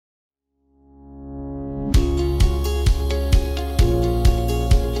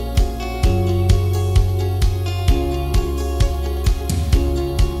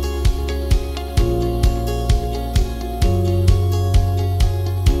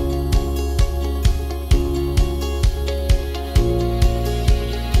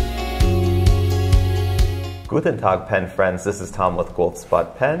Guten Tag, pen friends. This is Tom with Gold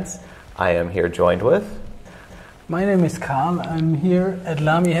Spot Pens. I am here joined with... My name is Karl. I'm here at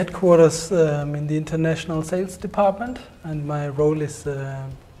Lamy headquarters in the international sales department, and my role is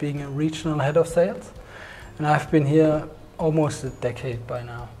being a regional head of sales. And I've been here almost a decade by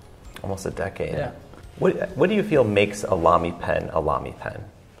now. Almost a decade? Yeah. What do you feel makes a Lamy pen a Lamy pen?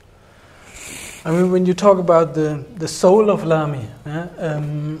 I mean, when you talk about the soul of Lamy,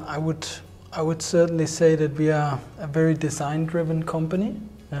 I would certainly say that we are a very design-driven company.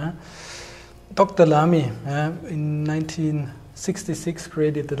 Dr. Lamy in 1966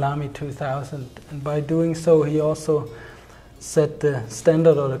 created the Lamy 2000, and by doing so he also set the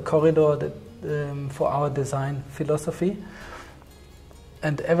standard or the corridor that, for our design philosophy.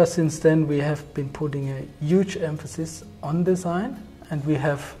 And ever since then we have been putting a huge emphasis on design, and we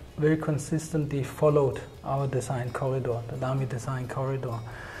have very consistently followed our design corridor, the Lamy design corridor.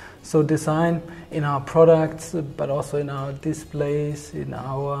 So design in our products, but also in our displays, in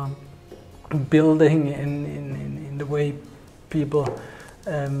our building, in the way people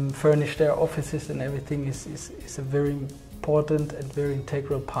furnish their offices and everything is a very important and very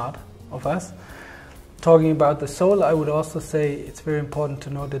integral part of us. Talking about the soul, I would also say it's very important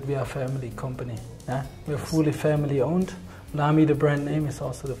to know that we are a family company. We're fully family owned. Lamy, the brand name, is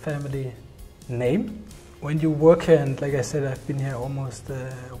also the family name. When you work here, and like I said, I've been here almost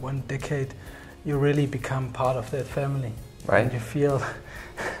 1 decade, you really become part of that family. Right. And you feel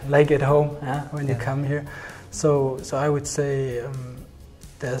like at home when you come here. So I would say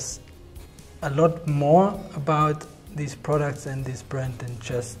there's a lot more about these products and this brand than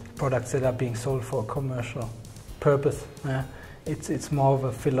just products that are being sold for a commercial purpose. It's more of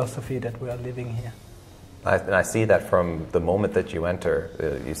a philosophy that we are living here. And I see that from the moment that you enter.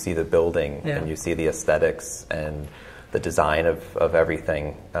 You see the building, and you see the aesthetics and the design of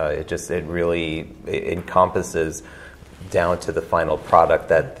everything. It really encompasses down to the final product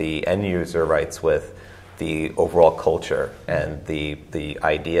that the end user writes with, the overall culture and the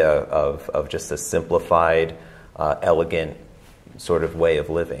idea of just a simplified, elegant sort of way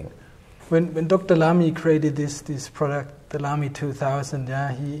of living. When Dr. Lamy created this product, the Lamy 2000,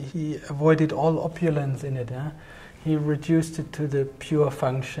 he avoided all opulence in it. He reduced it to the pure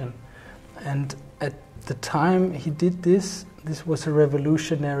function. And at the time he did this was a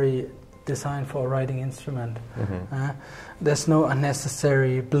revolutionary design for a writing instrument. There's no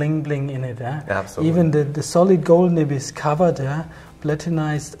unnecessary bling bling in it. Absolutely. Even the solid gold nib is covered,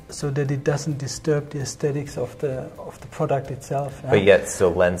 platinized, so that it doesn't disturb the aesthetics of the product itself. But yet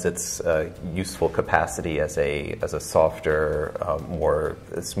still lends its useful capacity as a softer, more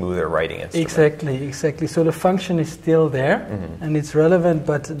smoother writing instrument. Exactly. So the function is still there, and it's relevant,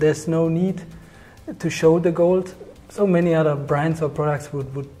 but there's no need to show the gold. So many other brands or products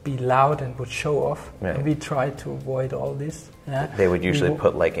would be loud and would show off. And we try to avoid all this. They would usually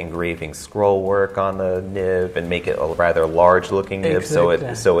put like engraving scroll work on the nib and make it a rather large looking nib, so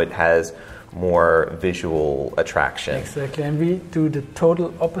it has more visual attraction. Exactly, and we do the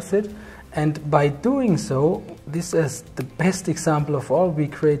total opposite. And by doing so, this is the best example of all, we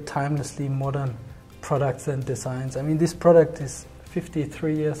create timelessly modern products and designs. I mean, this product is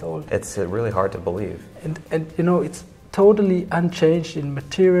 53 years old. It's really hard to believe. And you know, it's totally unchanged in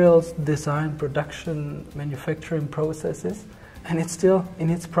materials, design, production, manufacturing processes, and it's still in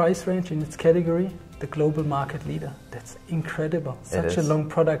its price range, in its category, the global market leader. That's incredible. Such a long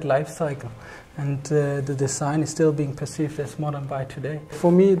product life cycle, and the design is still being perceived as modern by today.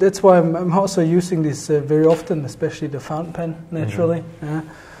 For me, that's why I'm also using this very often, especially the fountain pen, naturally.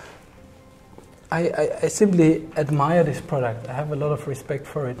 I simply admire this product. I have a lot of respect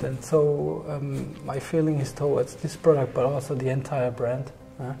for it, and so my feeling is towards this product, but also the entire brand.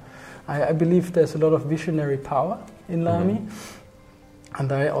 I believe there's a lot of visionary power in Lamy,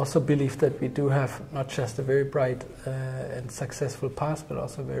 and I also believe that we do have not just a very bright and successful past, but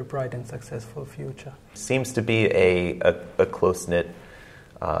also a very bright and successful future. Seems to be a close-knit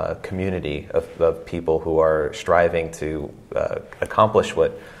community of people who are striving to accomplish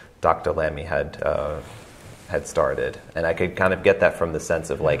what Dr. Lamy had started, and I could kind of get that from the sense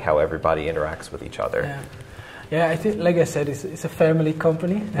of like how everybody interacts with each other. Yeah, I think, like I said, it's a family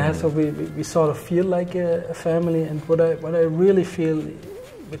company, so we sort of feel like a family. And what I really feel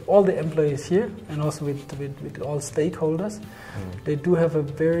with all the employees here, and also with all stakeholders, they do have a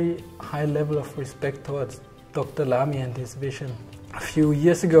very high level of respect towards Dr. Lamy and his vision. A few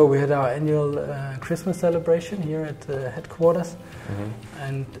years ago, we had our annual Christmas celebration here at the headquarters,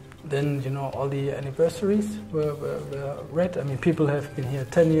 and then, you know, all the anniversaries were read. I mean, people have been here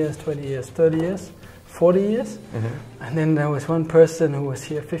 10 years, 20 years, 30 years, 40 years, and then there was one person who was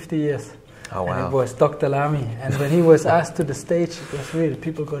here 50 years. Oh, wow. And it was Dr. Lamy. And when he was asked to the stage, it was really,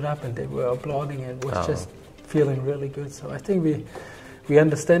 people got up and they were applauding, and it was just feeling really good. So I think we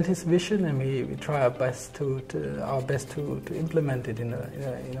understand his vision, and we try our best to implement it in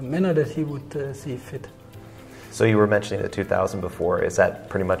a manner that he would see fit. So you were mentioning the 2000 before. Is that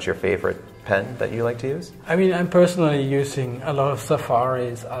pretty much your favorite pen that you like to use? I mean, I'm personally using a lot of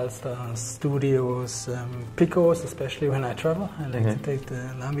Safaris, Alstars, Studios, Picos, especially when I travel. I like to take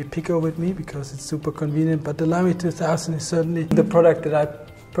the Lamy Pico with me because it's super convenient. But the Lamy 2000 is certainly the product that I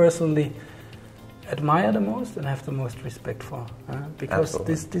personally admire the most and have the most respect for, because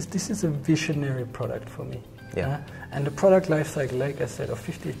this is a visionary product for me. Yeah. And the product life cycle, like I said, of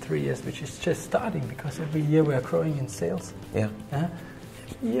 53 years, which is just starting, because every year we are growing in sales. Yeah.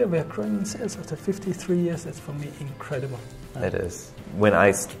 Every year we are growing in sales after 53 years. That's for me incredible. It is. When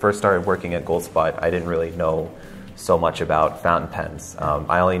I first started working at Goldspot, I didn't really know so much about fountain pens.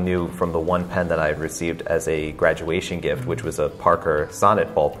 I only knew from the one pen that I had received as a graduation gift, which was a Parker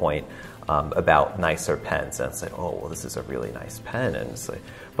Sonnet ballpoint, about nicer pens, and it's like, oh, well, this is a really nice pen, and it's like,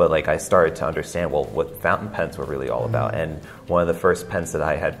 but like I started to understand, well, what fountain pens were really all about. And one of the first pens that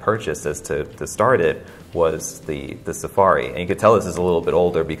I had purchased as to start it was the Safari, and you could tell this is a little bit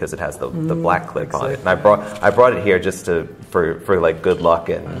older because it has the black clip on it. And I brought it here just for like good luck,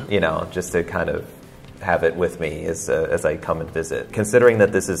 and you know, just to kind of have it with me as I come and visit. Considering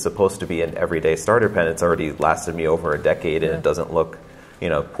that this is supposed to be an everyday starter pen, it's already lasted me over a decade, and it doesn't look, you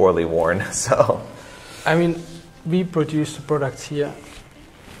know, poorly worn. So, I mean, we produce the products here.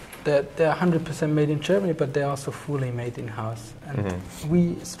 They're 100% made in Germany, but they're also fully made in-house. And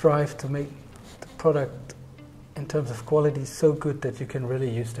we strive to make the product, in terms of quality, so good that you can really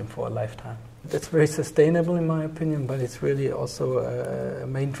use them for a lifetime. That's very sustainable, in my opinion, but it's really also a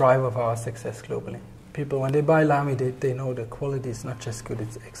main driver of our success globally. People, when they buy Lamy, they know the quality is not just good,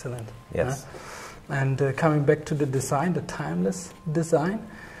 it's excellent. Yes. And coming back to the design, the timeless design,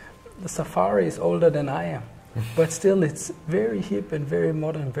 the Safari is older than I am. But still, it's very hip and very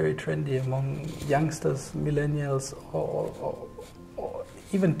modern, very trendy among youngsters, millennials, or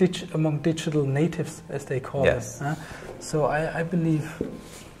even among digital natives, as they call it. So I believe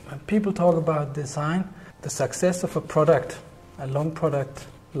when people talk about design, the success of a product, a long product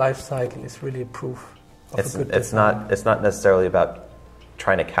life cycle, is really a proof of a good design. It's not necessarily about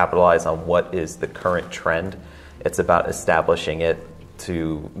trying to capitalize on what is the current trend. It's about establishing it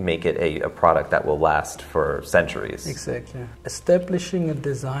to make it a product that will last for centuries. Exactly. Establishing a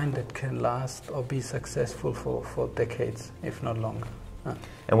design that can last or be successful for decades, if not longer.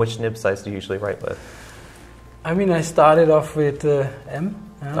 And which nib size do you usually write with? I mean, I started off with M.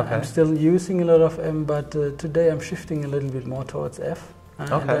 Okay. I'm still using a lot of M, but today I'm shifting a little bit more towards F.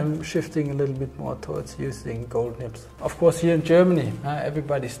 And I'm shifting a little bit more towards using gold nibs. Of course, here in Germany,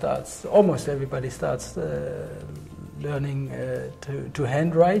 almost everybody starts learning to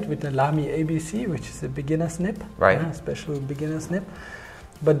handwrite with the Lamy ABC, which is a beginner's nib, a special beginner's nib.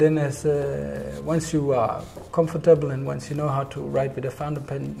 But then once you are comfortable and once you know how to write with a fountain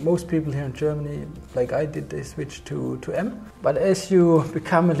pen, most people here in Germany, like I did, they switch to M. But as you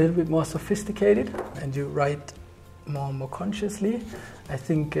become a little bit more sophisticated and you write more consciously, I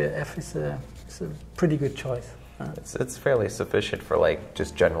think F is a pretty good choice. It's fairly sufficient for like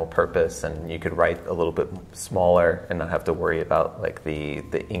just general purpose, and you could write a little bit smaller and not have to worry about like the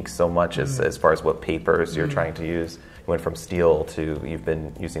ink so much as far as what papers you're trying to use. You went from steel to you've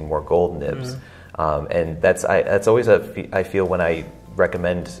been using more gold nibs, and that's always I feel when I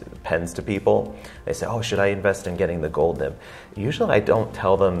recommend pens to people, they say, oh, should I invest in getting the gold nib? Usually I don't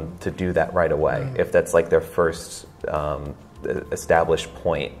tell them to do that right away if that's like their first established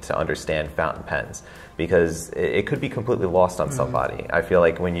point to understand fountain pens, because it could be completely lost on somebody. I feel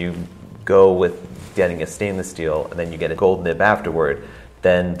like when you go with getting a stainless steel and then you get a gold nib afterward,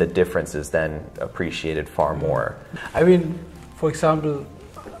 then the difference is then appreciated far more. I mean, for example,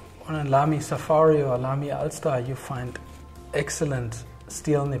 on a Lamy Safari or Lamy Alstar, you find excellent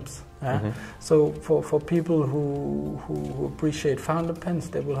steel nibs. So for people who appreciate fountain pens,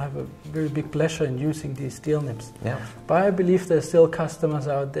 they will have a very big pleasure in using these steel nibs. But I believe there's still customers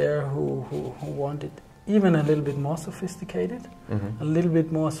out there who want it even a little bit more sophisticated, a little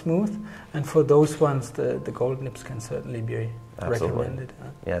bit more smooth, and for those ones the gold nibs can certainly be recommended.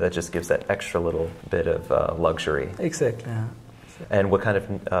 Yeah, that just gives that extra little bit of luxury. Exactly. And what kind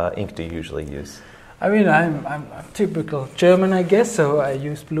of ink do you usually use? I mean, I'm typical German, I guess, so I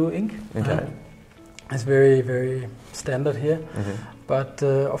use blue ink. It's very, very standard here. But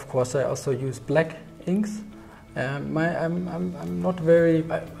of course, I also use black inks. I'm not very,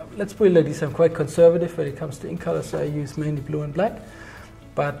 let's put it like this, I'm quite conservative when it comes to ink colors, so I use mainly blue and black.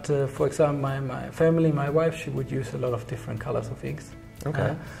 But for example, my family, my wife, she would use a lot of different colors of inks.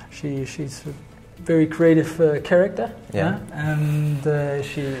 Okay. She's a very creative character. Yeah. And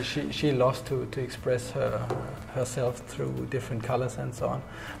she loves to express herself through different colors and so on.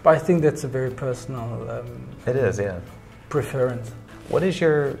 But I think that's a very personal. It is, yeah. Preference. What is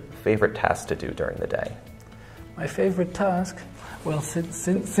your favorite task to do during the day? My favorite task. Well,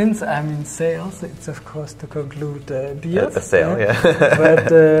 since I'm in sales, it's of course to conclude deals. The sale, yeah.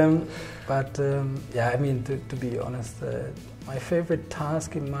 but yeah, I mean, to be honest, my favorite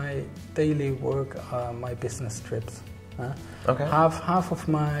task in my daily work are my business trips. Okay. Half of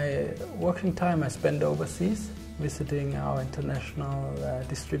my working time I spend overseas, visiting our international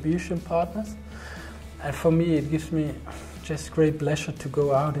distribution partners. And for me, it gives me just great pleasure to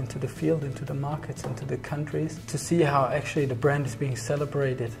go out into the field, into the markets, into the countries, to see how actually the brand is being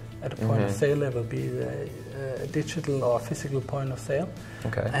celebrated at a point of sale level, be it a digital or physical point of sale.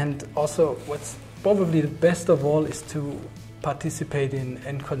 Okay. And also, what's probably the best of all is to participate in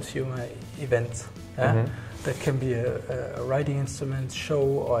end consumer events. That can be a writing instrument show,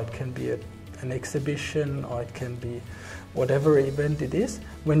 or it can be an exhibition, or it can be whatever event it is,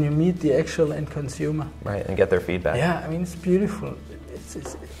 when you meet the actual end consumer. Right, and get their feedback. Yeah, I mean, it's beautiful.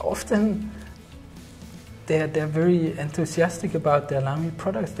 It's often they're very enthusiastic about their Lamy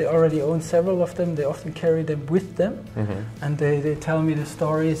products. They already own several of them. They often carry them with them, and they tell me the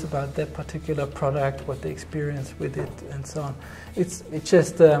stories about that particular product, what they experience with it, and so on. It's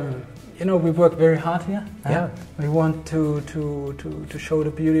just you know, we work very hard here. Yeah. We want to show the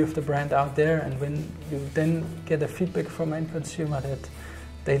beauty of the brand out there, and when you then get a feedback from end consumer that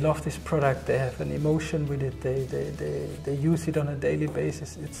they love this product, they have an emotion with it, they use it on a daily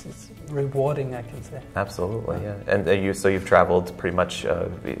basis, it's rewarding, I can say. Absolutely, yeah. And so you've traveled pretty much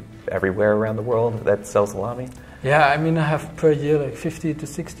everywhere around the world that sells Lamy? Yeah, I mean, I have per year like 50 to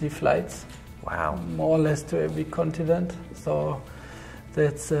 60 flights. Wow. More or less to every continent. So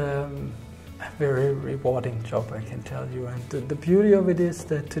that's a very rewarding job, I can tell you. And the beauty of it is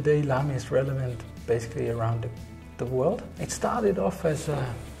that today Lamy is relevant basically around the world. It started off as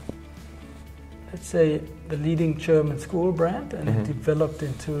let's say, the leading German school brand, and it developed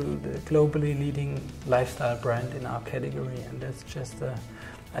into the globally leading lifestyle brand in our category. And that's just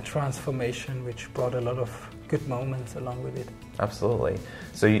a transformation which brought a lot of good moments along with it. Absolutely.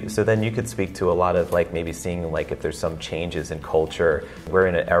 So then you could speak to a lot of like maybe seeing like if there's some changes in culture. We're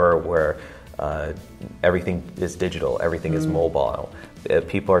in an era where everything is digital, everything is mobile.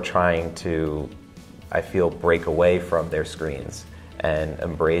 People are trying to, I feel, break away from their screens and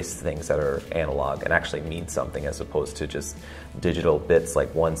embrace things that are analog and actually mean something as opposed to just digital bits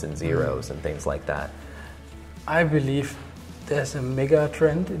like ones and zeros and things like that. I believe there's a mega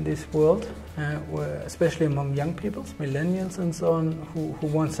trend in this world, where, especially among young people, millennials and so on, who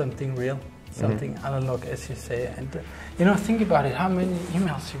want something real, something analog, as you say. And you know, think about it, how many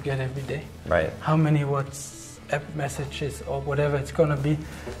emails you get every day? Right. How many WhatsApp messages or whatever it's going to be?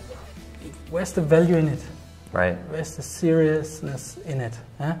 Where's the value in it? Right. Where's the seriousness in it?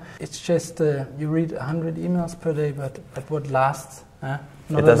 It's just you read 100 emails per day, but what lasts?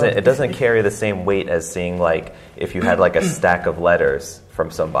 It doesn't carry the same weight as seeing like if you had like a stack of letters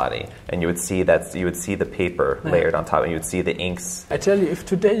from somebody and you would see the paper layered on top and you would see the inks. I tell you, if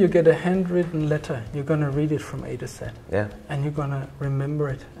today you get a handwritten letter, you're going to read it from A to Z. Yeah. And you're going to remember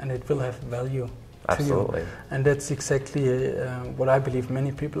it, and it will have value. Absolutely. To you. And that's exactly what I believe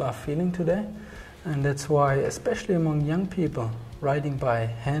many people are feeling today. And that's why, especially among young people, writing by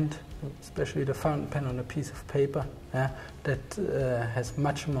hand, especially the fountain pen on a piece of paper, that has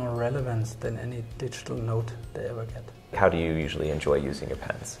much more relevance than any digital note they ever get. How do you usually enjoy using your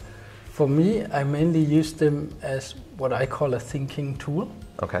pens? For me, I mainly use them as what I call a thinking tool.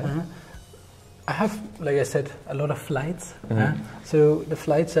 Okay. I have, like I said, a lot of flights. So the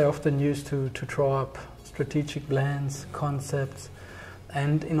flights I often use to draw up strategic plans, concepts,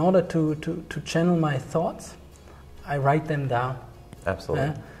 and in order to channel my thoughts, I write them down.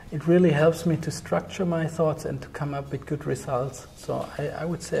 Absolutely. It really helps me to structure my thoughts and to come up with good results. So I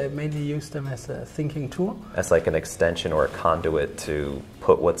would say I mainly use them as a thinking tool. As like an extension or a conduit to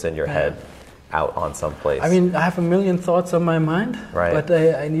put what's in your head out on some place. I mean, I have a million thoughts on my mind, but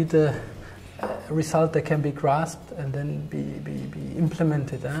I need a result that can be grasped and then be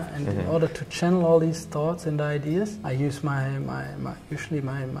implemented. And in order to channel all these thoughts and ideas, I use usually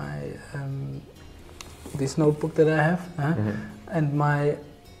this notebook that I have and my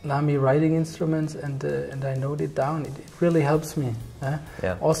Lamy writing instruments, and I note it down. It really helps me.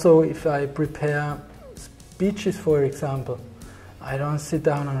 Also, if I prepare speeches, for example, I don't sit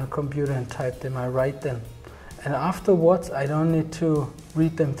down on a computer and type them. I write them. And afterwards, I don't need to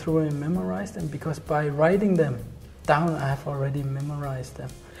read them through and memorize them, because by writing them down, I have already memorized them.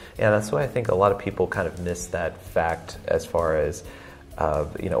 Yeah, that's why I think a lot of people kind of miss that fact as far as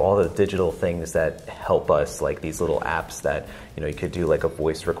all the digital things that help us, like these little apps that you could do like a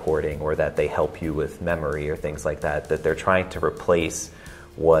voice recording, or that they help you with memory or things like that. That they're trying to replace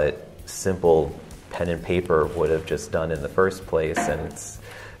what simple pen and paper would have just done in the first place, and it's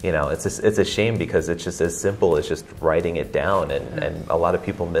a shame, because it's just as simple as just writing it down, and a lot of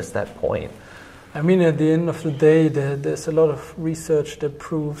people miss that point. I mean, at the end of the day, there's a lot of research that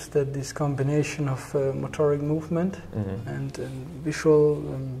proves that this combination of motoric movement and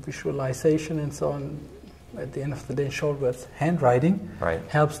visualization and so on, at the end of the day, in short words, handwriting,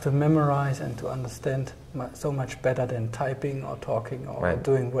 helps to memorize and to understand so much better than typing or talking or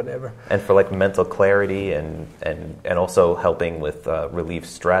doing whatever. And for like mental clarity and also helping with relieve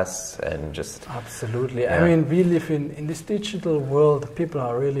stress and just... Absolutely. Yeah. I mean, we live in this digital world. People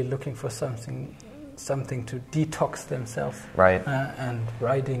are really looking for something to detox themselves. Right. And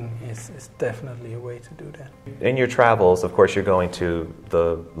writing is definitely a way to do that. In your travels, of course, you're going to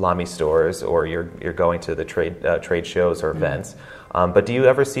the Lamy stores, or you're going to the trade shows or events. But do you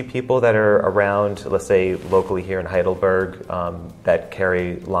ever see people that are around, let's say locally here in Heidelberg, that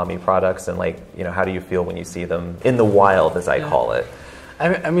carry Lamy products, and how do you feel when you see them in the wild, as I call it?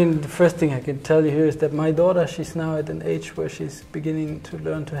 I mean, the first thing I can tell you here is that my daughter, she's now at an age where she's beginning to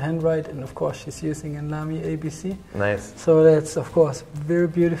learn to handwrite, and of course she's using a Lamy ABC. Nice. So that's of course very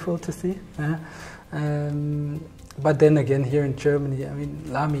beautiful to see. But then again, here in Germany, I mean,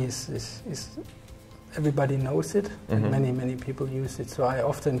 Lamy is everybody knows it, and many people use it. So I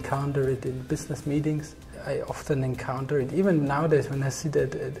often encounter it in business meetings. I often encounter it even nowadays when I sit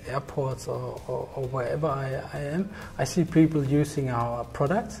at airports or wherever I am. I see people using our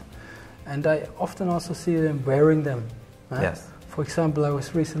products, and I often also see them wearing them. Yes. For example, I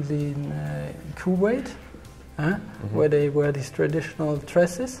was recently in Kuwait, where they wear these traditional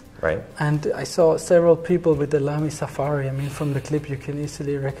dresses. Right. And I saw several people with the Lamy Safari. I mean, from the clip you can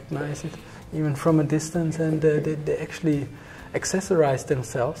easily recognize it, even from a distance, and they actually accessorize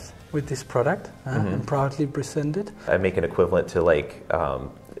themselves with this product and proudly present it. I make an equivalent to like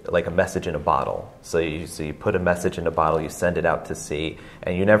a message in a bottle. So you put a message in a bottle, you send it out to sea,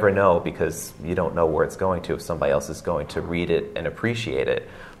 and you never know, because you don't know where it's going to, if somebody else is going to read it and appreciate it.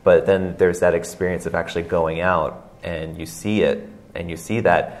 But then there's that experience of actually going out and you see it, and you see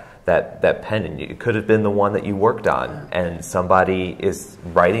that pen, and it could have been the one that you worked on, and somebody is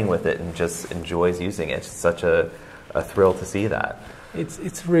writing with it and just enjoys using it. It's such a thrill to see that.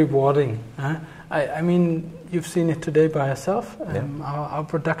 It's rewarding. I mean, you've seen it today by yourself. Our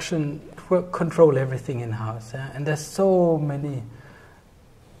production control everything in-house, and there's so many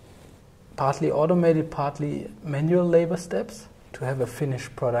partly automated, partly manual labor steps to have a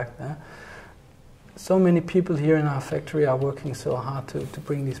finished product. So many people here in our factory are working so hard to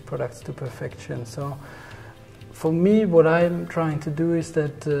bring these products to perfection. So for me, what I'm trying to do is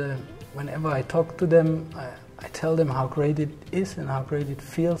that whenever I talk to them, I tell them how great it is and how great it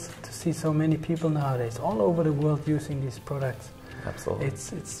feels to see so many people nowadays all over the world using these products. Absolutely.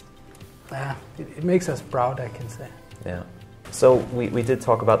 It makes us proud, I can say. Yeah. So we did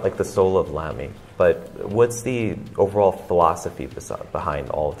talk about like the soul of Lamy, but what's the overall philosophy behind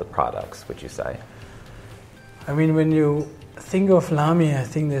all of the products, would you say? I mean, when you think of Lamy, I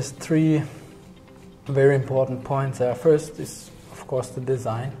think there's three very important points. First is, of course, the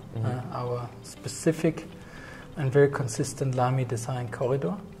design, our specific and very consistent Lamy design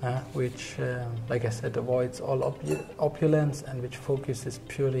corridor, which, like I said, avoids all opulence and which focuses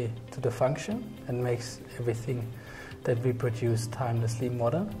purely to the function and makes everything that we produce timelessly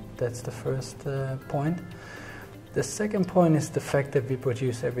modern. That's the first point. The second point is the fact that we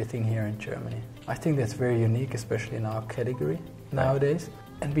produce everything here in Germany. I think that's very unique, especially in our category nowadays.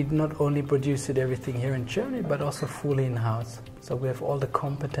 And we not only produce everything here in Germany, but also fully in-house. So we have all the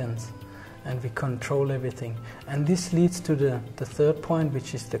competence, and we control everything. And this leads to the third point,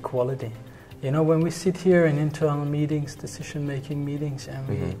 which is the quality. You know, when we sit here in internal meetings, decision-making meetings, and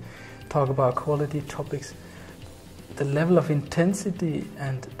we talk about quality topics, the level of intensity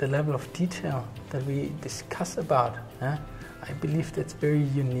and the level of detail that we discuss about, I believe that's very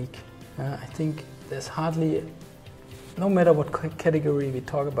unique. I think there's hardly, no matter what category we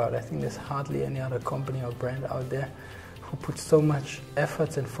talk about, I think there's hardly any other company or brand out there who puts so much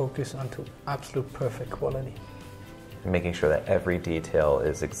effort and focus onto absolute perfect quality. Making sure that every detail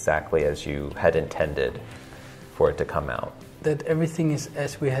is exactly as you had intended for it to come out. that everything is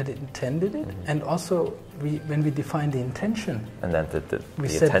as we had intended it, and also when we define the intention, and then we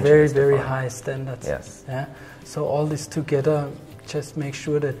the set very high standards. Yes. Yeah. So all this together just make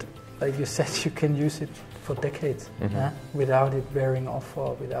sure that, like you said, you can use it for decades without it wearing off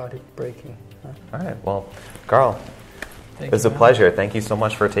or without it breaking. All right. Well, Karl, it was a pleasure. Thank you so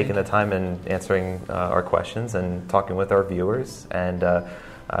much for taking the time and answering our questions and talking with our viewers. And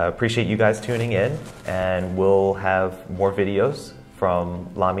I appreciate you guys tuning in. And we'll have more videos from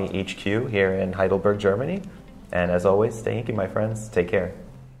Lamy HQ here in Heidelberg, Germany. And as always, stay inky, my friends. Take care.